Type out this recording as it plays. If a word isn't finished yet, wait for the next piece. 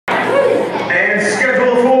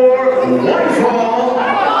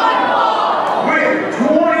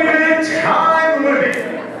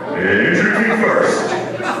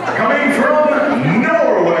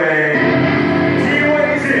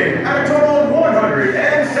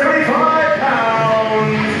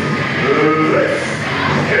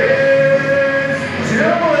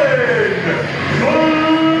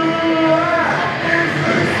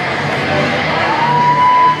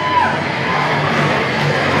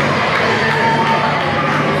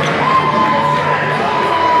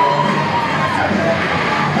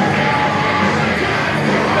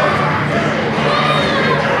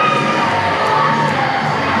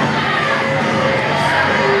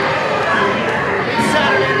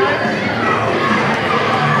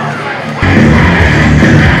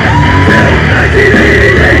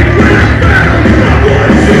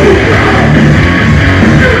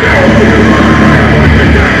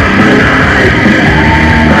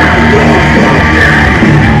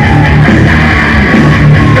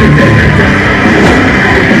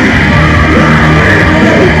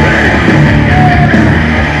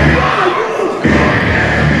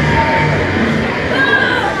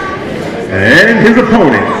And his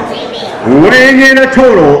opponent, weighing in a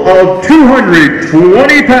total of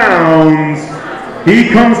 220 pounds, he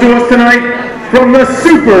comes to us tonight from the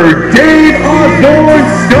Super Dave Osborne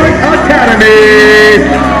Stunt Academy.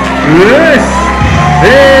 This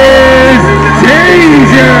is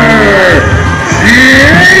Danger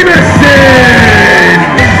Jameson!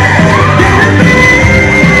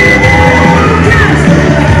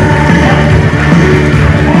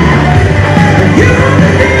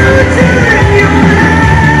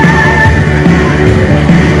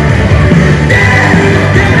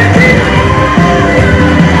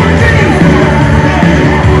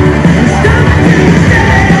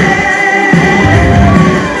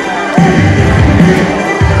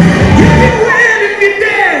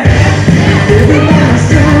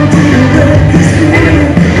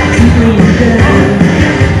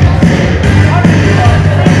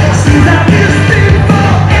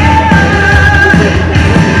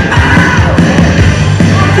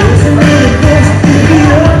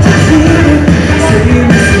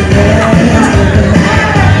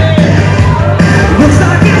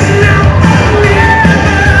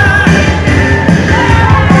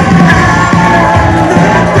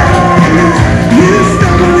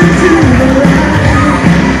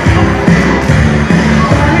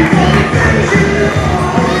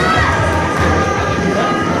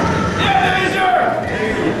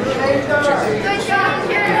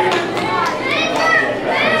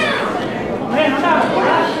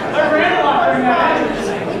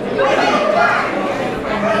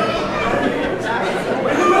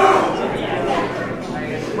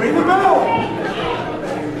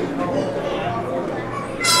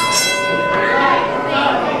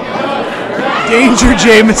 Danger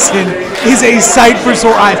Jameson is a sight for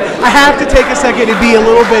sore eyes. I have to take a second to be a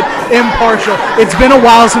little bit impartial. It's been a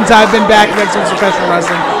while since I've been back in professional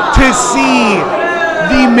wrestling. To see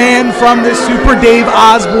the man from the Super Dave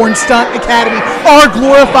Osborne Stunt Academy, our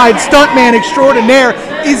glorified stuntman extraordinaire,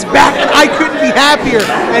 is back, and I couldn't be happier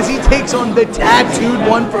as he takes on the tattooed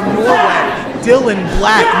one from Norway, Dylan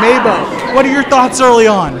Black. Mabo, what are your thoughts early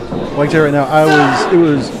on? Well, I can tell you right now, it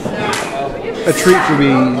was a treat for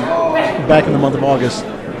me back in the month of August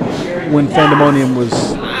when Fandemonium was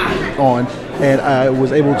on, and I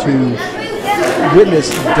was able to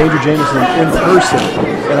witness Danger Jameson in person.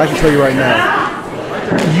 And I can tell you right now,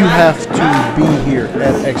 you have to be here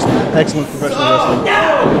at Excellent Professional Wrestling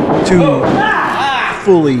to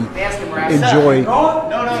fully enjoy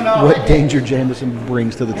what Danger Jameson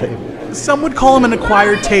brings to the table. Some would call him an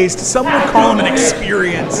acquired taste, some would call him an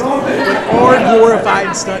experience, but our glorified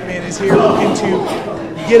stuntman is here looking to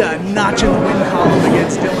get a notch in the win column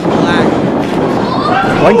against Dylan Black.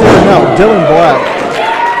 Well, I can tell you now,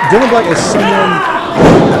 Dylan Black is someone,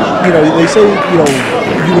 they say, you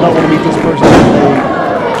would not want to meet this person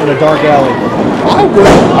in a dark alley.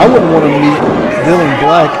 I wouldn't want to meet Dylan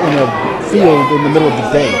Black in a field in the middle of the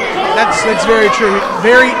day. That's very true.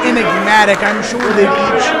 Very enigmatic. I'm sure that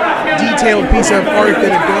each detailed piece of art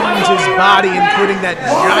that adorns his body, including that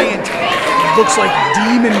giant, looks like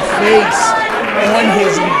demon face on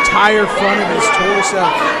his entire front of his torso,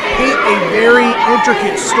 paint a very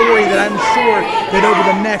intricate story that I'm sure that over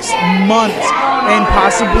the next months and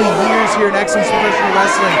possibly years here at Excellence Professional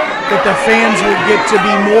Wrestling that the fans will get to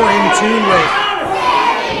be more in tune with.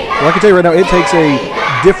 Well, I can tell you right now, it takes a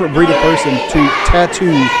different breed of person to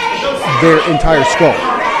tattoo their entire skull.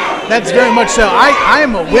 That's very much so. I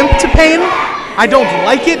am a wimp to pain. I don't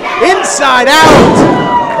like it. Inside out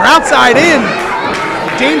or outside in.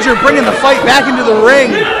 Danger bringing the fight back into the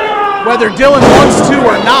ring, whether Dylan wants to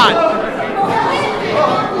or not.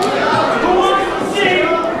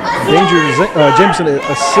 Danger Jameson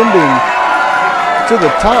ascending to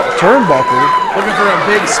the top turnbuckle. Looking for a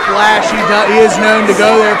big splash. He is known to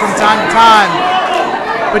go there from time to time.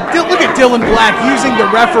 But look at Dylan Black using the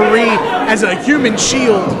referee as a human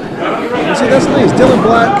shield. You see, that's the thing, is Dylan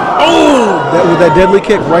Black, with that deadly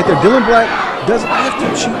kick right there, Dylan Black doesn't have to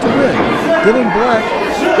cheat to win. Dylan Black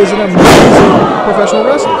is an amazing professional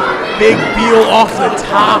wrestler. Big Beal off the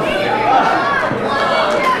top.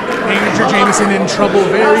 Danger Jameson in trouble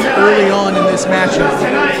very early on in this matchup.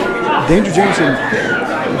 Danger Jameson,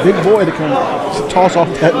 big boy to come toss off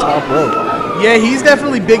that top rope. Yeah, he's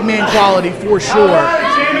definitely big man quality for sure.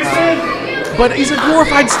 But he's a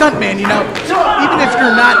glorified stuntman, Even if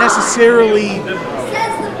you're not necessarily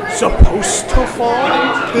supposed to fall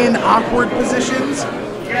in awkward positions,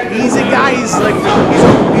 he's a guy. He's a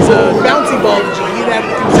bouncy ball that you eat at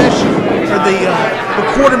the concession or the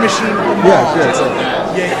quarter machine. Yes.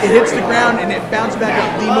 It hits the ground and it bounces back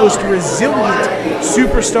up. The most resilient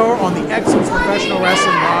superstar on the Excellence Professional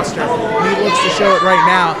Wrestling roster. And he looks to show it right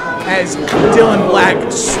now as Dylan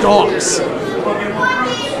Black stalks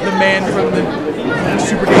the man from the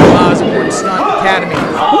Super Dave Osborne Stunt Academy.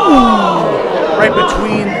 Ooh, right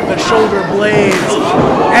between the shoulder blades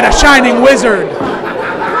and a Shining Wizard.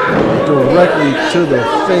 Directly to the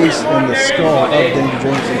face and the skull of Danger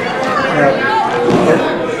Jameson.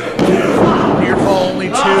 Near fall only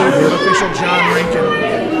two for official John Rankin.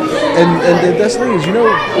 And that's the thing is,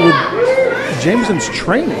 with Jameson's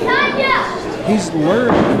training, he's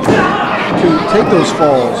learned to take those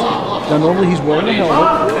falls. Now, normally he's wearing a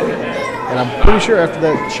helmet, and I'm pretty sure after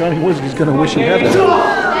that Shining Wizard, he's going to wish he had that.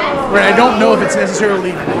 Right, I don't know if it's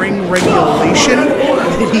necessarily ring regulation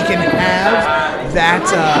that he can have that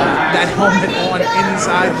helmet on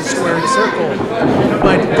inside the squared circle,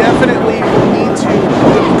 but definitely will need to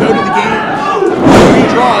go to the game,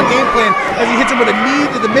 redraw a game plan as he hits him with a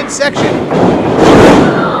knee to the midsection,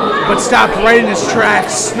 but stopped right in his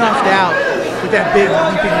tracks, snuffed out with that big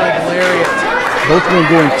leaping leg lariat. Both men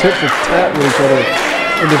going tit for tat with each other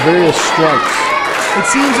in the various strikes.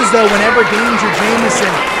 It seems as though whenever Danger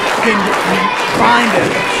Jameson can find a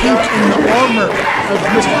kink in the armor of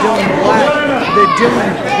Mr. Dylan Black, that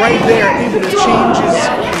Dylan right there able to change his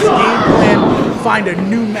game plan, find a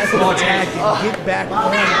new method of attack, and get back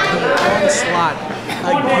on the onslaught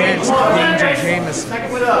against Danger Jameson.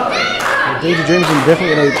 Danger Jameson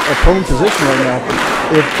definitely in a prone position right now.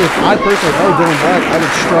 If I personally, if I were Dylan Black, I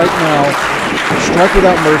would strike now, strike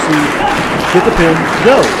without mercy, get the pin,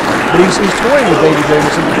 go. But he's toying with Danger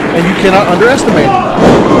Jameson, and you cannot underestimate him.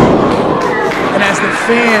 And as the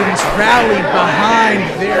fans rally behind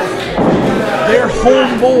their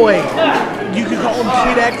homeboy, you could call him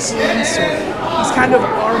Kid Excellence, or he's kind of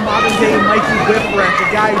our modern day Mikey Whipwreck, a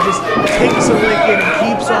guy who just takes a licking and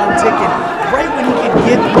keeps on ticking. Right when he can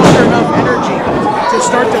get enough energy to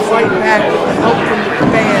start to fight back with the help from the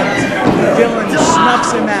fans, Dylan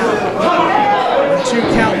snuffs him out. 2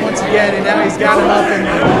 count once again, and now he's got him up in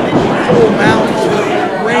the full mount,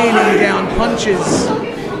 raining down punches.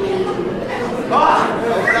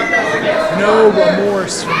 No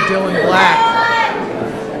remorse from Dylan Black.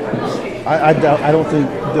 I don't think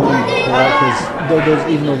Dylan Black does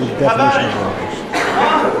even know the definition of remorse.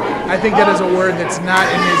 I think that is a word that's not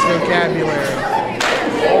in his vocabulary.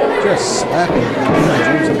 Just slapping Danger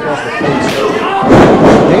Jameson across the face.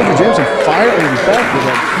 Danger Jameson firing back with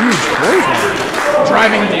that huge clothesline,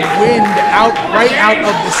 driving the wind right out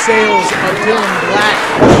of the sails of Dylan Black.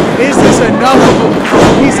 Is this enough of a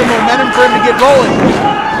piece of momentum for him to get rolling?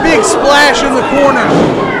 Big splash in the corner.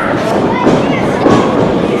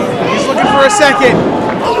 He's looking for a second.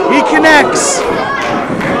 He connects.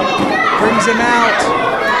 Brings him out.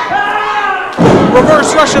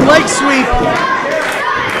 Reverse Russian leg sweep.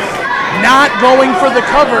 Not going for the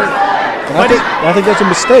cover. I think that's a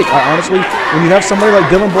mistake. Honestly, when you have somebody like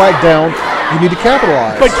Dylan Black down, you need to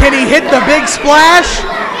capitalize. But can he hit the big splash?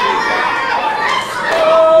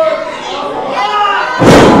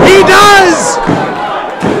 He does!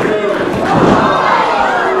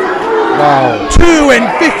 Wow. 2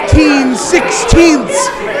 15/16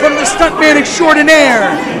 from the stuntman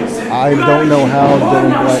extraordinaire. I don't know how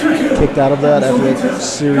Dylan Black kicked out of that after that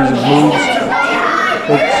series of moves.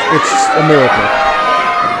 It's a miracle.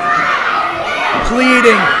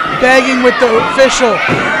 Pleading, begging with the official.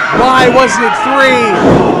 Why wasn't it 3?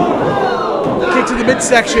 Kick to the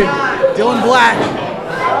midsection. Dylan Black.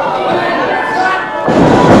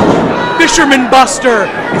 Fisherman Buster.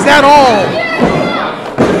 Is that all?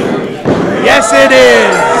 Yes, it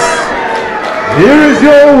is. Here is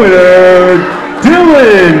your winner,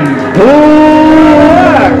 Dylan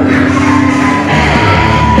Black.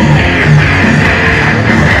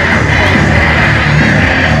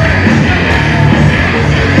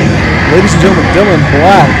 Ladies and gentlemen, Dylan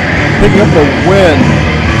Black picking up the win.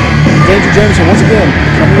 Danger Jameson once again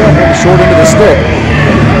coming up on the short end of the stick.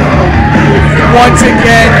 Once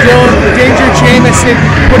again, Danger Jameson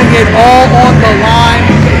putting it all on the line.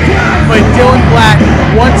 But Dylan Black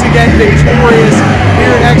once again victorious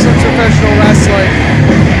here at Excellence Professional Wrestling.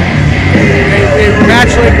 A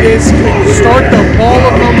match like this could start the ball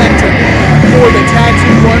of momentum for the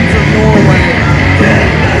tattooed one from Norway.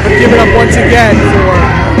 But give it up once again for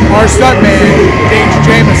our stuntman, Danger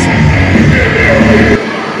Jameson.